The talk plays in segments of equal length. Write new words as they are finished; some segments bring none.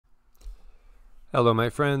Hello, my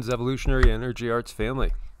friends, Evolutionary Energy Arts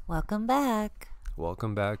family. Welcome back.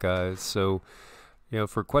 Welcome back, guys. So,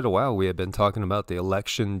 for quite a while we had been talking about the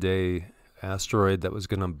election day asteroid that was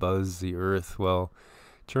going to buzz the Earth. Well,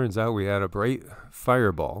 turns out we had a bright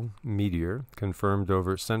fireball meteor confirmed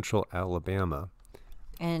over central Alabama.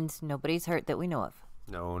 And nobody's hurt that we know of.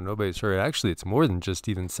 No, nobody's hurt. Actually, it's more than just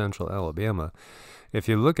even central Alabama. If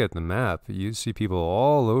you look at the map, you see people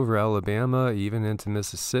all over Alabama, even into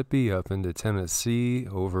Mississippi, up into Tennessee,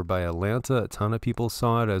 over by Atlanta. A ton of people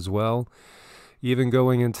saw it as well. Even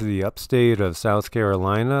going into the upstate of South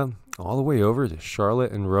Carolina, all the way over to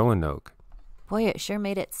Charlotte and Roanoke. Boy, it sure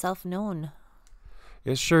made itself known.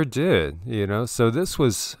 It sure did, So this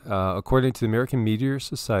was, according to the American Meteor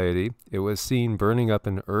Society, it was seen burning up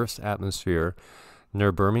in Earth's atmosphere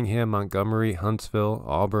near Birmingham, Montgomery, Huntsville,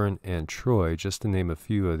 Auburn, and Troy, just to name a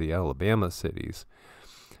few of the Alabama cities.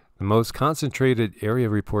 The most concentrated area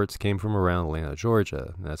reports came from around Atlanta,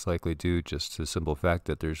 Georgia. And that's likely due just to the simple fact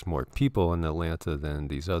that there's more people in Atlanta than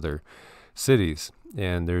these other cities.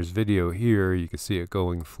 And there's video here. You can see it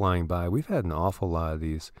flying by. We've had an awful lot of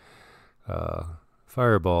these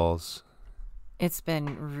fireballs. It's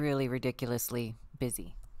been really ridiculously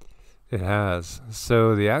busy. It has.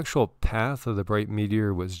 So the actual path of the bright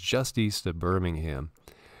meteor was just east of Birmingham.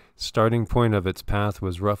 Starting point of its path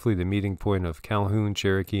was roughly the meeting point of Calhoun,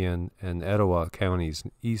 Cherokee, and Etowah counties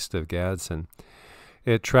east of Gadsden.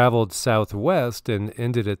 It traveled southwest and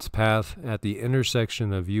ended its path at the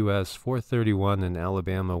intersection of US 431 and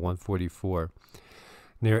Alabama 144,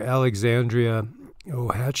 near Alexandria,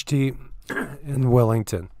 Ohatchee, and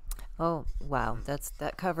Wellington. Oh, wow.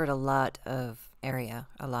 That covered a lot of area,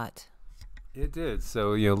 a lot. It did.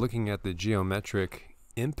 So, looking at the geometric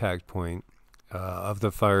impact point of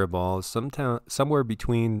the fireball, somewhere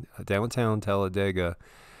between downtown Talladega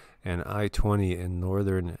and I-20 in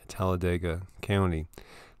northern Talladega County.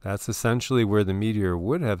 That's essentially where the meteor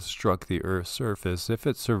would have struck the Earth's surface if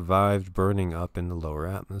it survived burning up in the lower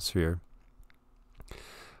atmosphere.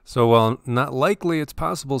 So while not likely, it's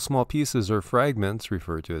possible small pieces or fragments,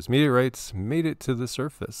 referred to as meteorites, made it to the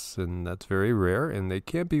surface. And that's very rare, and they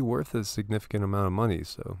can't be worth a significant amount of money.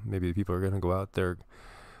 So maybe people are going to go out there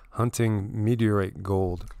hunting meteorite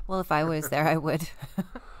gold. Well, if I was there, I would.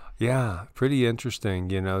 Yeah, pretty interesting.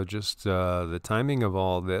 Just the timing of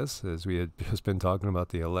all this, as we had just been talking about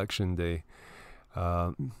the election day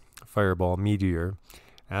fireball meteor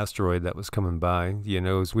asteroid that was coming by,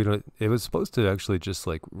 it was supposed to actually just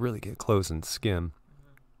really get close and skim.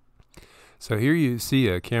 So here you see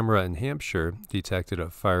a camera in Hampshire detected a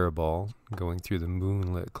fireball going through the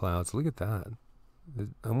moonlit clouds. Look at that.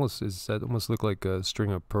 Does that almost look like a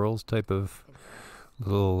string of pearls type of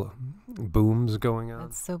little booms going on?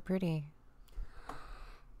 That's so pretty.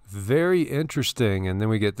 Very interesting. And then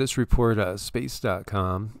we get this report at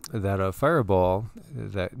space.com that a fireball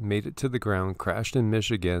that made it to the ground, crashed in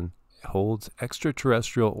Michigan, holds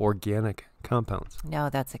extraterrestrial organic compounds. No,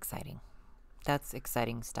 that's exciting. That's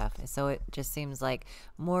exciting stuff. So it just seems like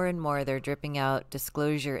more and more they're dripping out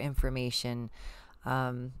disclosure information,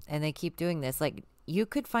 and they keep doing this. Like, you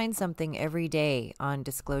could find something every day on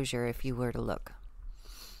disclosure if you were to look.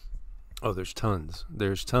 Oh, there's tons.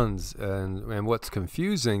 There's tons. And what's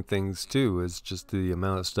confusing things, too, is just the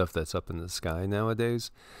amount of stuff that's up in the sky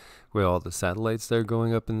nowadays, with all the satellites that are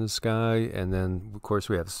going up in the sky. And then, of course,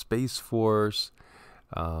 we have Space Force,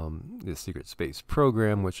 the secret space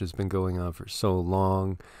program, which has been going on for so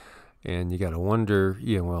long. And you got to wonder,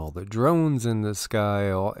 all the drones in the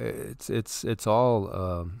sky, it's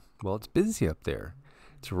all, it's busy up there.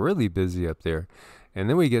 It's really busy up there. And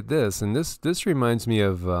then we get this, and this reminds me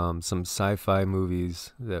of some sci-fi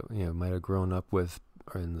movies that might have grown up with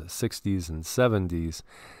in the 60s and 70s,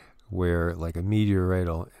 where like a meteorite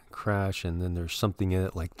will crash and then there's something in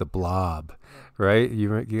it, like the Blob, right?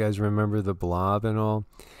 You guys remember the Blob and all?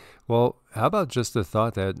 Well, how about just the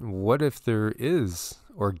thought that what if there is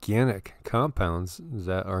organic compounds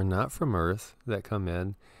that are not from Earth that come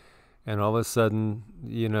in, and all of a sudden,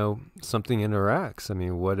 something interacts? I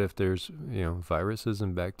mean, what if there's, viruses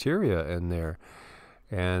and bacteria in there?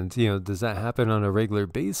 And, does that happen on a regular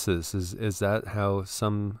basis? Is that how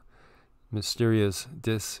some mysterious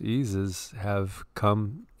diseases have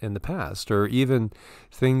come in the past? Or even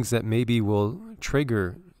things that maybe will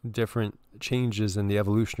trigger different changes in the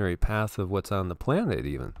evolutionary path of what's on the planet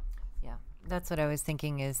even? Yeah, that's what I was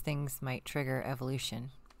thinking, is things might trigger evolution.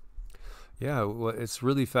 Yeah, well, it's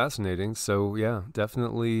really fascinating. So, yeah,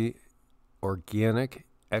 definitely organic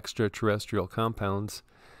extraterrestrial compounds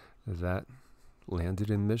that landed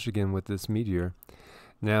in Michigan with this meteor.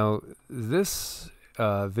 Now, this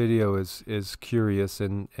video is curious,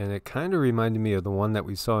 and it kind of reminded me of the one that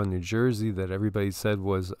we saw in New Jersey that everybody said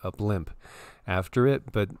was a blimp after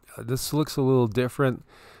it, but this looks a little different.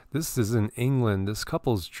 This is in England. This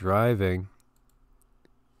couple's driving,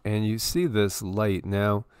 and you see this light.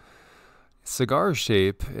 Now, cigar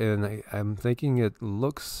shape, and I'm thinking it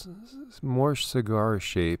looks more cigar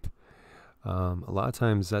shape. A lot of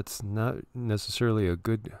times that's not necessarily a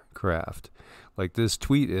good craft. Like this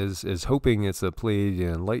tweet is hoping it's a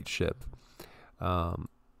Pleiadian light ship.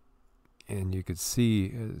 And you could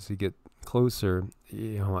see as you get closer,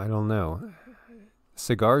 I don't know.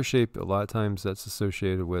 Cigar shape, a lot of times that's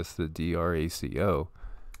associated with the DRACO.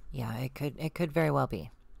 Yeah, it could very well be.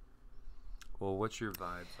 Well, what's your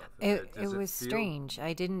vibes? It was strange.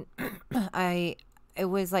 I didn't. It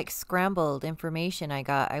was like scrambled information I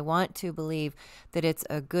got. I want to believe that it's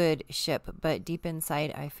a good ship, but deep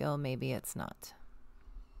inside, I feel maybe it's not.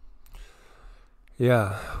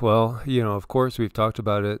 Yeah, well, of course, we've talked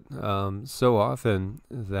about it so often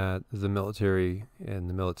that the military and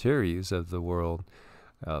the militaries of the world,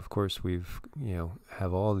 of course, we've,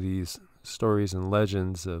 have all these stories and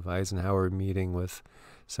legends of Eisenhower meeting with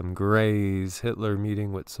some Greys, Hitler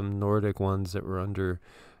meeting with some Nordic ones that were under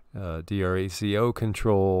DRACO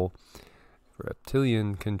control,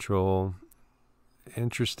 reptilian control.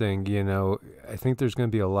 Interesting, I think there's going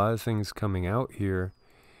to be a lot of things coming out here.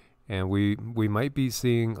 And we might be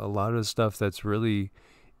seeing a lot of stuff that's really,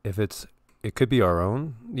 it could be our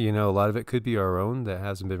own, a lot of it could be our own that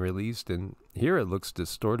hasn't been released. And here it looks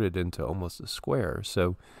distorted into almost a square.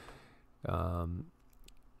 So, and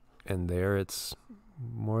there it's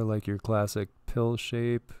more like your classic pill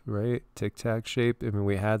shape, right? Tic-tac shape. I mean,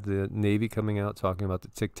 we had the Navy coming out talking about the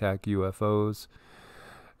tic-tac UFOs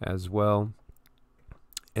as well.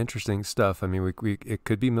 Interesting stuff. I mean, it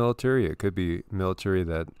could be military. It could be military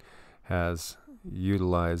that has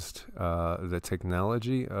utilized the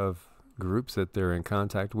technology of groups that they're in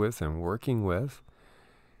contact with and working with.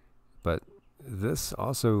 But this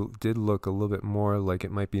also did look a little bit more like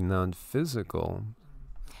it might be non-physical.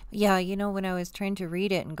 Yeah, when I was trying to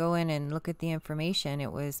read it and go in and look at the information,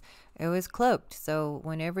 it was cloaked. So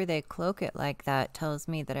whenever they cloak it like that, tells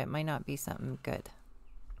me that it might not be something good.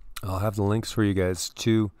 I'll have the links for you guys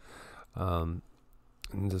too. And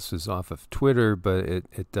this is off of Twitter, but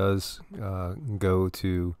it does go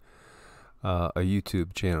to a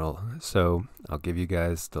YouTube channel. So I'll give you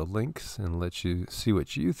guys the links and let you see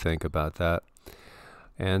what you think about that.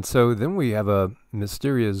 And so then we have a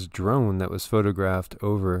mysterious drone that was photographed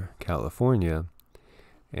over California.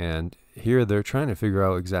 And here they're trying to figure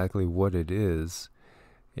out exactly what it is.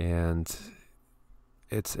 And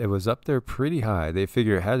it was up there pretty high. They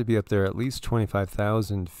figure it had to be up there at least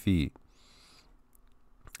 25,000 feet.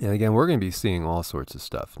 And again, we're going to be seeing all sorts of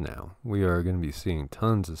stuff now. We are going to be seeing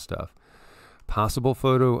tons of stuff. Possible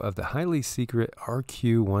photo of the highly secret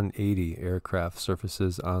RQ-180 aircraft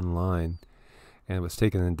surfaces online. And it was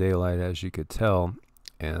taken in daylight, as you could tell.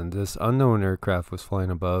 And this unknown aircraft was flying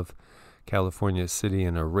above California City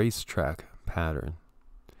in a racetrack pattern.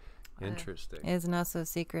 Interesting. It's not so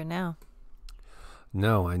secret now.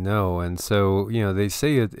 No, I know. And so, they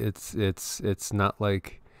say it's not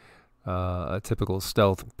like a typical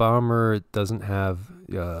stealth bomber. It doesn't have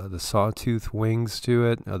the sawtooth wings to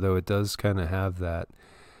it, although it does kind of have that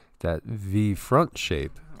V front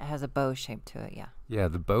shape. It has a bow shape to it, yeah. Yeah,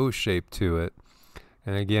 the bow shape to it.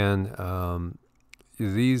 And again,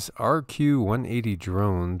 these RQ-180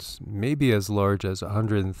 drones may be as large as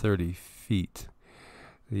 130 feet.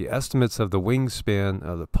 The estimates of the wingspan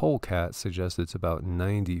of the polecat suggest it's about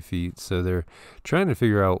 90 feet. So they're trying to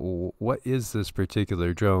figure out what is this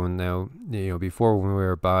particular drone. Now, before when we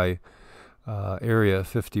were by Area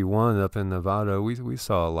 51 up in Nevada, we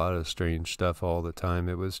saw a lot of strange stuff all the time.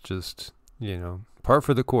 It was just, par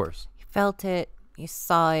for the course. You felt it, you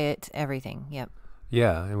saw it, everything. Yep.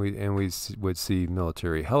 Yeah, and we would see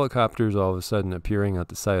military helicopters all of a sudden appearing at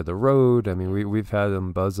the side of the road. I mean, we've had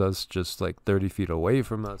them buzz us just like 30 feet away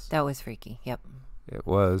from us. That was freaky, yep. It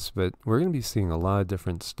was, but we're going to be seeing a lot of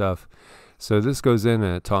different stuff. So this goes in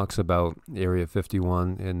and it talks about Area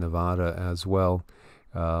 51 in Nevada as well.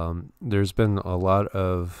 There's been a lot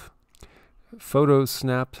of photos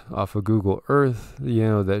snapped off of Google Earth,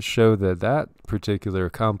 that show that particular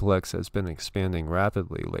complex has been expanding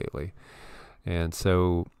rapidly lately. And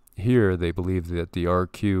so here they believe that the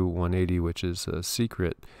RQ-180, which is a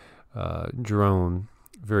secret drone,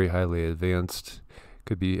 very highly advanced,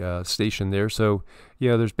 could be stationed there. So,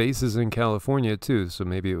 there's bases in California too. So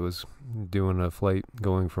maybe it was doing a flight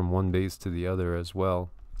going from one base to the other as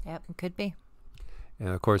well. Yep, it could be. And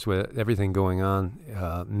of course, with everything going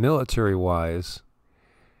on military-wise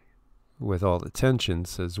with all the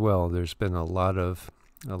tensions as well, there's been a lot of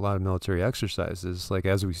military exercises. Like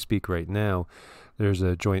as we speak right now, there's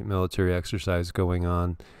a joint military exercise going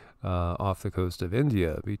on off the coast of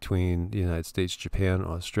India between the United States, Japan,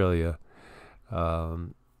 Australia,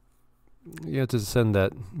 to send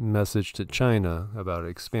that message to China about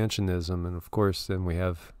expansionism. And of course, then we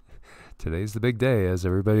have, today's the big day, as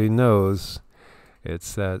everybody knows.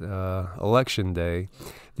 It's that election day.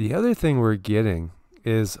 The other thing we're getting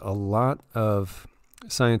is a lot of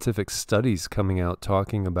scientific studies coming out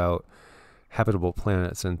talking about habitable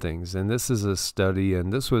planets and things. And this is a study,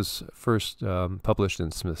 and this was first published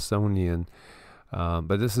in Smithsonian,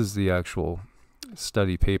 but this is the actual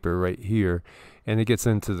study paper right here. And it gets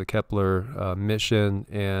into the Kepler mission,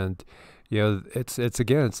 and it's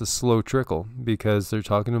a slow trickle, because they're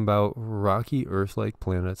talking about rocky Earth-like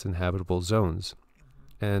planets in habitable zones,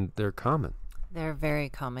 and they're common. They're very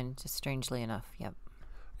common, just strangely enough. Yep.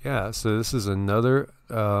 Yeah. So this is another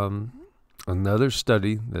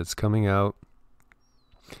study that's coming out,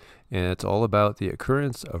 and it's all about the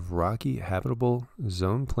occurrence of rocky habitable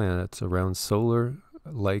zone planets around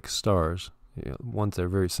solar-like stars. Ones that are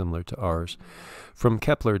very similar to ours, from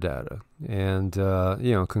Kepler data. And,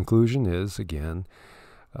 conclusion is, again,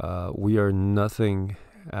 we are nothing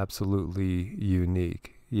absolutely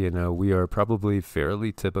unique. We are probably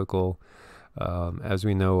fairly typical. As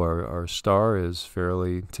we know, our star is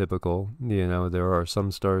fairly typical. There are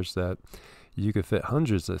some stars that you could fit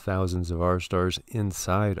hundreds of thousands of our stars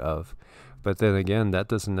inside of. But then again, that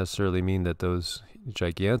doesn't necessarily mean that those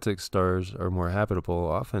gigantic stars are more habitable.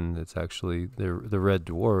 Often it's actually the red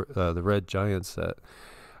dwarf, the red giants that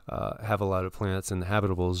have a lot of planets in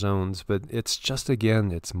habitable zones. But it's just,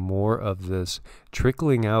 again, it's more of this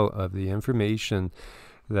trickling out of the information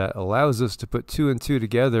that allows us to put two and two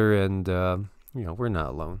together, and we're not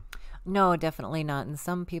alone. No, definitely not. And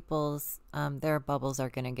some people's their bubbles are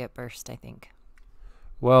going to get burst, I think.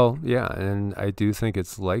 Well, yeah, and I do think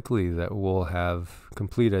it's likely that we'll have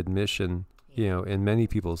complete admission, in many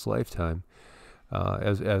people's lifetime,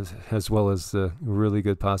 as well as the really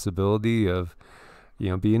good possibility of,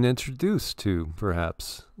 being introduced to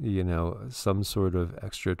perhaps, some sort of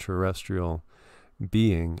extraterrestrial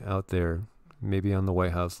being out there, maybe on the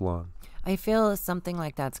White House lawn. I feel something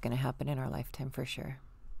like that's going to happen in our lifetime for sure.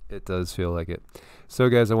 It does feel like it. So,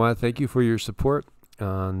 guys, I want to thank you for your support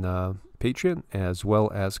on Patreon as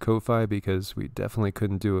well as Ko-Fi, because we definitely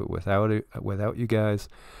couldn't do it without you guys.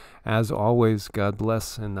 As always, God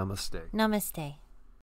bless and namaste. Namaste.